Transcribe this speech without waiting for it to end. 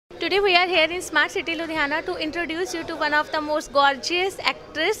Today we are here in Smart City Ludhiana to introduce you to one of the most gorgeous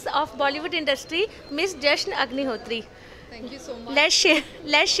actress of Bollywood industry, Miss Jashan Agnihotri. Thank you so much.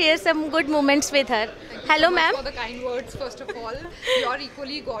 Let's share some good moments with her. Hello, ma'am. For the kind words, first of all. You are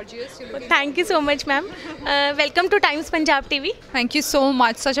equally gorgeous. Thank you so much, ma'am. Welcome to Times Punjab TV. Thank you so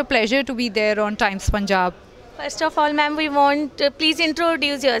much. Such a pleasure to be there on Times Punjab. First of all, ma'am, we want please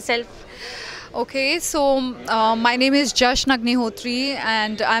introduce yourself. Okay, so my name is Jashan Agnihotri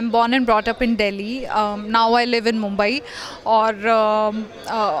and I'm born and brought up in Delhi. Now I live in Mumbai. और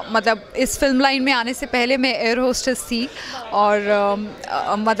मतलब इस film line में आने से पहले मैं air hostess थी और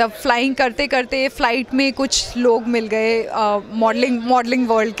मतलब फ्लाइंग करते करते फ़्लाइट में कुछ लोग मिल गए मॉडलिंग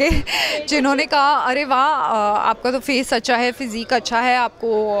वर्ल्ड के जिन्होंने कहा अरे वाह आपका तो फेस अच्छा है, फिज़ीक अच्छा है,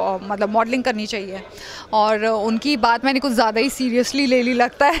 आपको मतलब मॉडलिंग करनी चाहिए। और उनकी बात मैंने कुछ ज़्यादा ही सीरियसली ले ली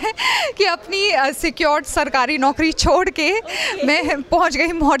लगता है कि अपनी सिक्योर्ड सरकारी नौकरी छोड़ के मैं पहुंच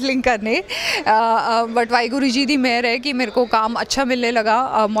गई मॉडलिंग करने। बट वाहिगुरु जी दी मेहर है कि मेरे को काम अच्छा मिलने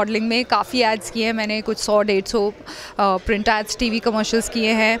लगा। मॉडलिंग में काफ़ी एड्स किए हैं मैंने, कुछ 100-150 प्रिंट एड्स, टीवी कमर्शियल्स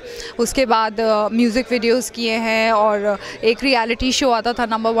किए हैं। उसके बाद म्यूज़िक वीडियोस किए हैं और एक रियलिटी शो आता था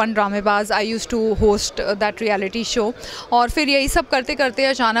number 1 Dramebaaz. I use to host that reality show. और फिर यही सब करते करते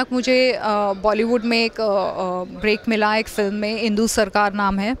अचानक मुझे बॉलीवुड में एक ब्रेक मिला एक फ़िल्म में। इंदू सरकार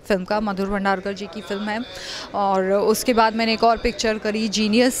नाम है फ़िल्म का, मधुर भंडारकर जी की फ़िल्म है। और उसके बाद मैंने एक और पिक्चर करी,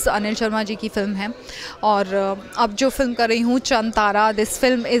 जीनियस, अनिल शर्मा जी की फ़िल्म है। और अब जो फिल्म कर रही हूँ चंद तारा, this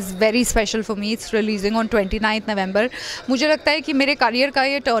film is very special for me. It's releasing on 29 नवंबर। मुझे लगता है कि मेरे करियर का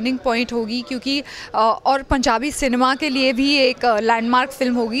ये टर्निंग पॉइंट होगी क्योंकि और पंजाबी सिनेमा के लिए भी एक लैंडमार्क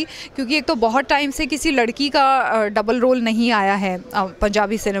फ़िल्म होगी क्योंकि एक तो बहुत टाइम से किसी लड़की का डबल रोल नहीं आया है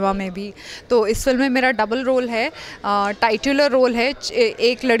पंजाबी सिनेमा में भी। तो इस फिल्म में मेरा डबल रोल है, टाइटुलर रोल है।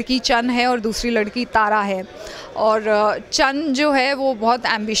 एक लड़की चंद है और दूसरी लड़की तारा है। और चंद जो है वो बहुत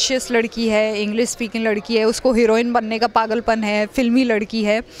एम्बिशियस लड़की है, इंग्लिश स्पीकिंग लड़की है, उसको हीरोइन बनने का पागलपन है, फिल्मी लड़की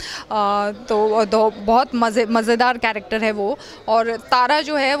है। तो बहुत मज़ेदार कैरेक्टर है वो। और तारा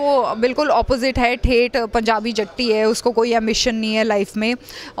जो है वो बिल्कुल ऑपोजिट है, ठेठ पंजाबी जट्टी है, उसको कोई एम्बिशन नहीं है लाइफ में।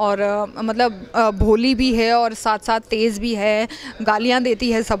 और मतलब भोली भी है और साथ साथ तेज़ भी है, गालियाँ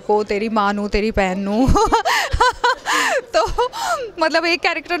देती है सबको, तेरी माँ नू तेरी बहन नू तो मतलब एक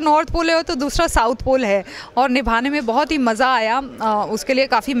कैरेक्टर नॉर्थ पोल है तो दूसरा साउथ पोल है और निभाने में बहुत ही मज़ा आया। उसके लिए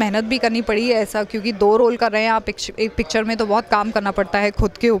काफ़ी मेहनत भी करनी पड़ी है ऐसा, क्योंकि 2 रोल कर रहे हैं आप एक पिक्चर में तो बहुत काम करना पड़ता है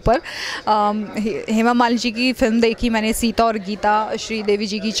खुद के ऊपर। हेमा मालिनी जी की फ़िल्म देखी मैंने, सीता और गीता, श्रीदेवी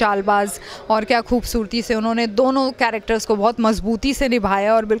जी की चालबाज, और क्या खूबसूरती से उन्होंने दोनों कैरेक्टर्स को बहुत मजबूती से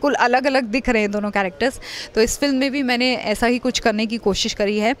निभाया और बिल्कुल अलग अलग दिख रहे हैं दोनों कैरेक्टर्स। तो इस फिल्म में भी मैंने ऐसा ही कुछ करने की कोशिश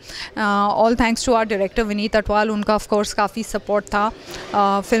करी है। All thanks to our director Vineet Atwal, उनका ऑफ कोर्स काफ़ी सपोर्ट था।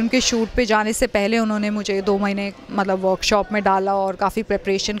 फिल्म के शूट पे जाने से पहले उन्होंने मुझे 2 महीने मतलब वर्कशॉप में डाला और काफ़ी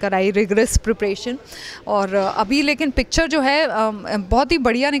प्रिपरेशन कराई, रिगरस प्रिपरेशन। और अभी लेकिन पिक्चर जो है बहुत ही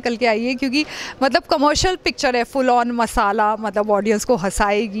बढ़िया निकल के आई है क्योंकि मतलब कमर्शियल पिक्चर है, फुल ऑन मसाला, मतलब ऑडियंस को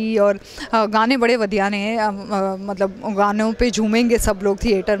हंसाएगी। और गाने बड़े बढ़िया ने मतलब गानों पे झूमेंगे सब लोग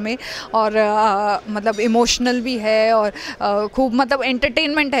थिएटर में। और मतलब इमोशनल भी है और खूब मतलब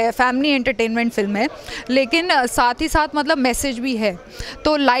एंटरटेनमेंट है, फैमिली एंटरटेनमेंट फिल्म है, लेकिन साथ ही साथ मतलब मैसेज भी है।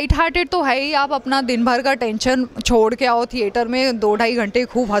 तो लाइट हार्टेड तो है ही, आप अपना दिन भर का टेंशन छोड़ के आओ थिएटर में, 2-2.5 घंटे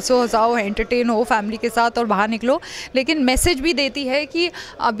खूब हंसो हंसाओ, एंटरटेन हो फैमिली के साथ और बाहर निकलो। लेकिन मैसेज भी देती है कि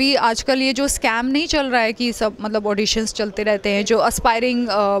अभी आजकल ये जो स्कैम नहीं चल रहा है कि सब मतलब ऑडिशंस चलते रहते हैं, जो अस्पायरिंग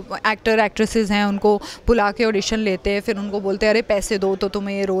एक्टर एक्ट्रेसेस हैं उनको बुला के ऑडिशन लेते हैं, फिर उनको बोलते हैं अरे पैसे दो तो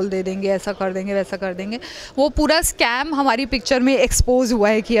तुम्हें ये रोल दे देंगे, ऐसा कर देंगे वैसा कर देंगे। वो पूरा स्कैम हमारी पिक्चर में एक्सपोज हुआ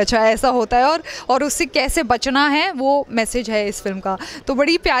है कि अच्छा ऐसा होता है और उससे कैसे बचना है, वो मैसेज है इस फिल्म का। तो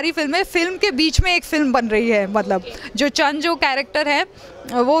बड़ी प्यारी फिल्म है, फिल्म के बीच में एक फिल्म बन रही है। मतलब जो चंद जो कैरेक्टर है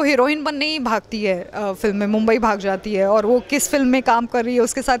वो हीरोइन बनने ही भागती है फिल्म में, मुंबई भाग जाती है और वो किस फिल्म में काम कर रही है,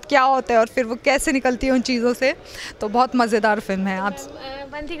 उसके साथ क्या होता है और फिर वो कैसे निकलती है उन चीज़ों से। तो बहुत मज़ेदार फिल्म है। आप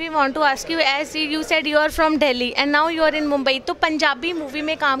one thing we want to ask you, as you said you are from Delhi and now you are in Mumbai, तो पंजाबी मूवी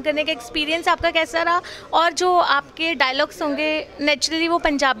में काम करने का एक्सपीरियंस आपका कैसा रहा? और जो आपके डायलॉग्स होंगे नेचुरली वो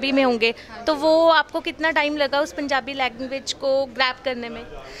पंजाबी में होंगे, तो वो आपको कितना टाइम लगा उस पंजाबी लैंग्वेज को ग्रैब करने में?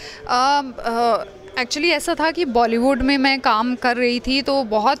 एक्चुअली ऐसा था कि बॉलीवुड में मैं काम कर रही थी तो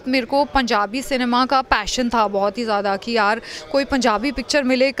बहुत मेरे को पंजाबी सिनेमा का पैशन था बहुत ही ज़्यादा कि यार कोई पंजाबी पिक्चर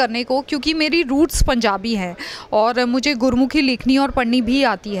मिले करने को, क्योंकि मेरी रूट्स पंजाबी हैं और मुझे गुरमुखी लिखनी और पढ़नी भी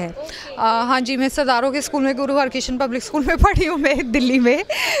आती है। हाँ जी, मैं सरदारों के स्कूल में, गुरु हरकृष्ण पब्लिक स्कूल में पढ़ी हूँ मैं दिल्ली में,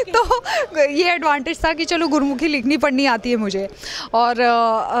 तो ये एडवांटेज था कि चलो गुरमुखी लिखनी पढ़नी आती है मुझे। और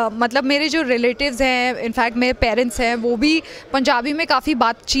मतलब मेरे जो रिलेटिव्स हैं, इनफैक्ट मेरे पेरेंट्स हैं, वो भी पंजाबी में काफ़ी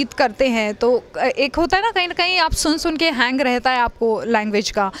बातचीत करते हैं। तो एक होता है ना कहीं आप सुन के हैंग रहता है आपको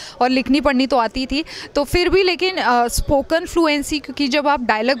लैंग्वेज का, और लिखनी पढ़नी तो आती थी तो फिर भी, लेकिन स्पोकन फ्लुएंसी, क्योंकि जब आप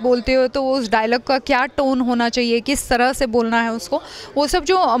डायलॉग बोलते हो तो उस डायलॉग का क्या टोन होना चाहिए, किस तरह से बोलना है उसको, वो सब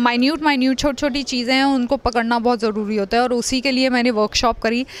जो माइन्यूट छोटी चीज़ें हैं उनको पकड़ना बहुत ज़रूरी होता है। और उसी के लिए मैंने वर्कशॉप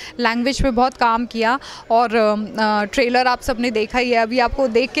करी, लैंग्वेज पे बहुत काम किया। और ट्रेलर आप सबने देखा ही है, अभी आपको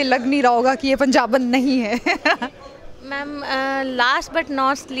देख के लग नहीं रहा होगा कि ये पंजाबन नहीं है। Ma'am, last but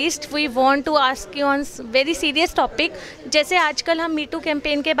not least we want to ask you on very serious topic. जैसे आजकल हम मीटू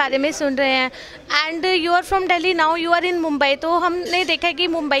कैंपेन के बारे में सुन रहे हैं, and you are from Delhi, now you are in Mumbai, तो हमने देखा है कि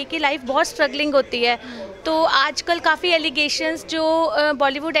मुंबई की लाइफ बहुत स्ट्रगलिंग होती है। तो आजकल काफ़ी एलिगेशंस जो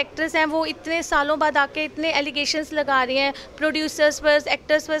बॉलीवुड एक्ट्रेस हैं वो इतने सालों बाद आके इतने एलिगेशंस लगा रही हैं प्रोड्यूसर्स पर,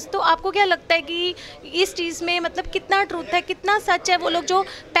 एक्टर्स पर, तो आपको क्या लगता है कि इस चीज़ में मतलब कितना ट्रूथ है, कितना सच है? वो लोग जो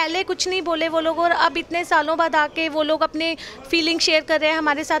पहले कुछ नहीं बोले वो लोग, और अब इतने सालों बाद आके वो लोग अपने फीलिंग शेयर कर रहे हैं,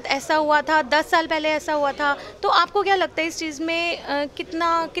 हमारे साथ ऐसा हुआ था, 10 साल पहले ऐसा हुआ था। तो आपको क्या लगता है इस चीज़ में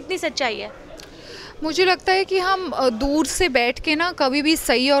कितनी सच्चाई है? मुझे लगता है कि हम दूर से बैठ के ना कभी भी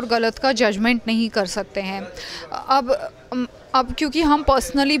सही और गलत का जजमेंट नहीं कर सकते हैं। अब क्योंकि हम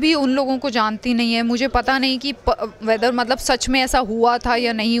पर्सनली भी उन लोगों को जानती नहीं है, मुझे पता नहीं कि वेदर मतलब सच में ऐसा हुआ था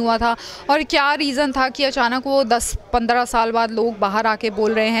या नहीं हुआ था, और क्या रीज़न था कि अचानक वो 10-15 साल बाद लोग बाहर आके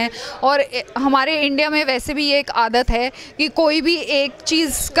बोल रहे हैं। और हमारे इंडिया में वैसे भी एक आदत है कि कोई भी एक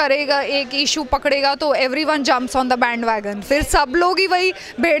चीज़ करेगा, एक इशू पकड़ेगा तो everyone jumps on the band wagon, फिर सब लोग ही वही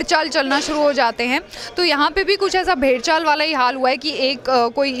भेड़ चाल चलना शुरू हो जाते हैं। तो यहाँ पे भी कुछ ऐसा भेड़ चाल वाला ही हाल हुआ है कि एक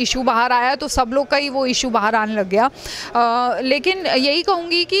कोई इशू बाहर आया तो सब लोग का ही वो इशू बाहर आने लग गया। लेकिन यही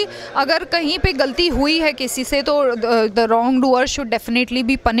कहूँगी कि अगर कहीं पे गलती हुई है किसी से तो the wrong doer should definitely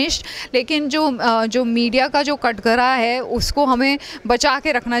be punished. लेकिन जो मीडिया का जो कटघरा है उसको हमें बचा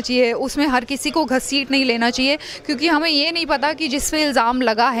के रखना चाहिए, उसमें हर किसी को घसीट नहीं लेना चाहिए, क्योंकि हमें ये नहीं पता कि जिस पे इल्ज़ाम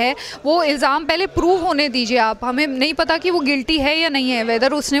लगा है वो इल्ज़ाम पहले प्रूव होने दीजिए आप। हमें नहीं पता कि वो गिल्टी है या नहीं है,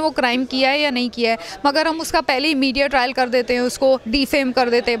 वेदर उसने वो क्राइम किया है या नहीं किया है, मगर हम उसका पहले ही मीडिया ट्रायल कर देते हैं, उसको डिफेम कर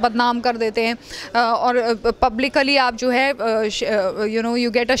देते हैं, बदनाम कर देते हैं, और पब्लिकली आप जो है यू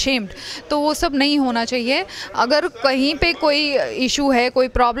गेट अशेम्ड। तो वो सब नहीं होना चाहिए। अगर कहीं पे कोई इशू है, कोई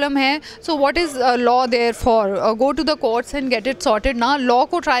प्रॉब्लम है, so what is law there for, go to the courts and get it sorted ना। लॉ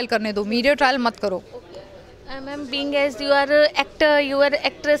को ट्रायल करने दो, मीडिया ट्रायल मत करो। Ma'am, being as you are actor, you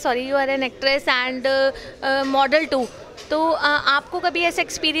are an actress and model to, तो आपको कभी ऐसा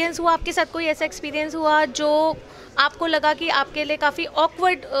एक्सपीरियंस हुआ, आपके साथ कोई ऐसा एक्सपीरियंस हुआ जो आपको लगा कि आपके लिए काफ़ी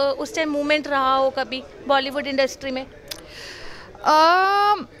ऑकवर्ड उस टाइम मोमेंट रहा हो कभी बॉलीवुड इंडस्ट्री में?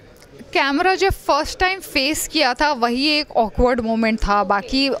 कैमरा जब फर्स्ट टाइम फेस किया था वही एक ऑकवर्ड मोमेंट था,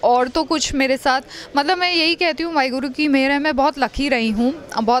 बाकी और तो कुछ मेरे साथ, मतलब मैं यही कहती हूँ वाहिगुरु की मेहर है, मैं बहुत लकी रही हूँ,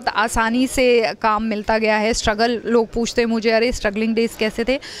 बहुत आसानी से काम मिलता गया है। स्ट्रगल, लोग पूछते हैं मुझे अरे स्ट्रगलिंग डेज कैसे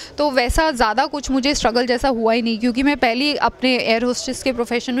थे, तो वैसा ज़्यादा कुछ मुझे स्ट्रगल जैसा हुआ ही नहीं, क्योंकि मैं पहले अपने एयर होस्टेस के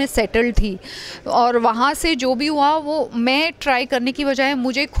प्रोफेशन में सेटल्ड थी, और वहाँ से जो भी हुआ वो मैं ट्राई करने की बजाय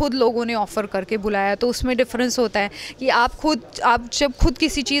मुझे खुद लोगों ने ऑफ़र करके बुलाया। तो उसमें डिफरेंस होता है कि आप जब खुद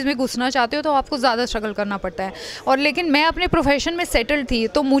किसी चीज़ में घुसना चाहते हो तो आपको ज़्यादा स्ट्रगल करना पड़ता है। और लेकिन मैं अपने प्रोफेशन में सेटल थी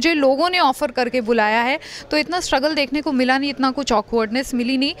तो मुझे लोगों ने ऑफ़र करके बुलाया है, तो इतना स्ट्रगल देखने को मिला नहीं, इतना कुछ ऑकवर्डनेस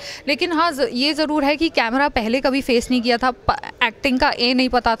मिली नहीं। लेकिन हाँ, ये ज़रूर है कि कैमरा पहले कभी फेस नहीं किया था, एक्टिंग का ए नहीं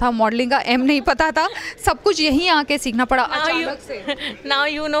पता था, मॉडलिंग का एम नहीं पता था, सब कुछ यहीं आके सीखना पड़ा अचानक से। Now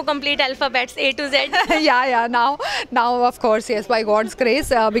you know complete alphabets A to Z. या now of course yes, by God's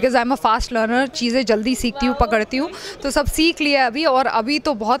grace, because I am a fast learner, चीज़ें जल्दी सीखती हूँ, पकड़ती हूँ, तो सब सीख लिया अभी। और अभी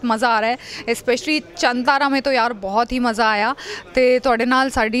तो बहुत मज़ा आ रहा है, स्पेशली चंतारा में तो यार बहुत ही मज़ा आया। तो ਤੁਹਾਡੇ ਨਾਲ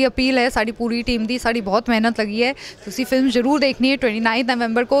ਸਾਡੀ अपील है, साड़ी पूरी टीम दी, साड़ी बहुत मेहनत लगी है, ਤੁਸੀਂ फिल्म ज़रूर देखनी है 29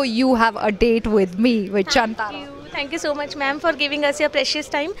 नवंबर को। You have a date with me with चंतारा। Thank you so much ma'am for giving us your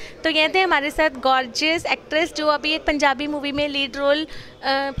precious time. तो ये थे हमारे साथ गॉर्जियस एक्ट्रेस जो अभी एक पंजाबी मूवी में लीड रोल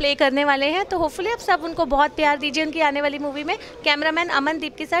प्ले करने वाले हैं। तो होपफुली आप सब उनको बहुत प्यार दीजिए उनकी आने वाली मूवी में। कैमरामैन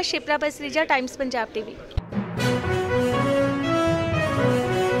अमनदीप के साथ शिप्रा बसरीजा, टाइम्स पंजाब टीवी।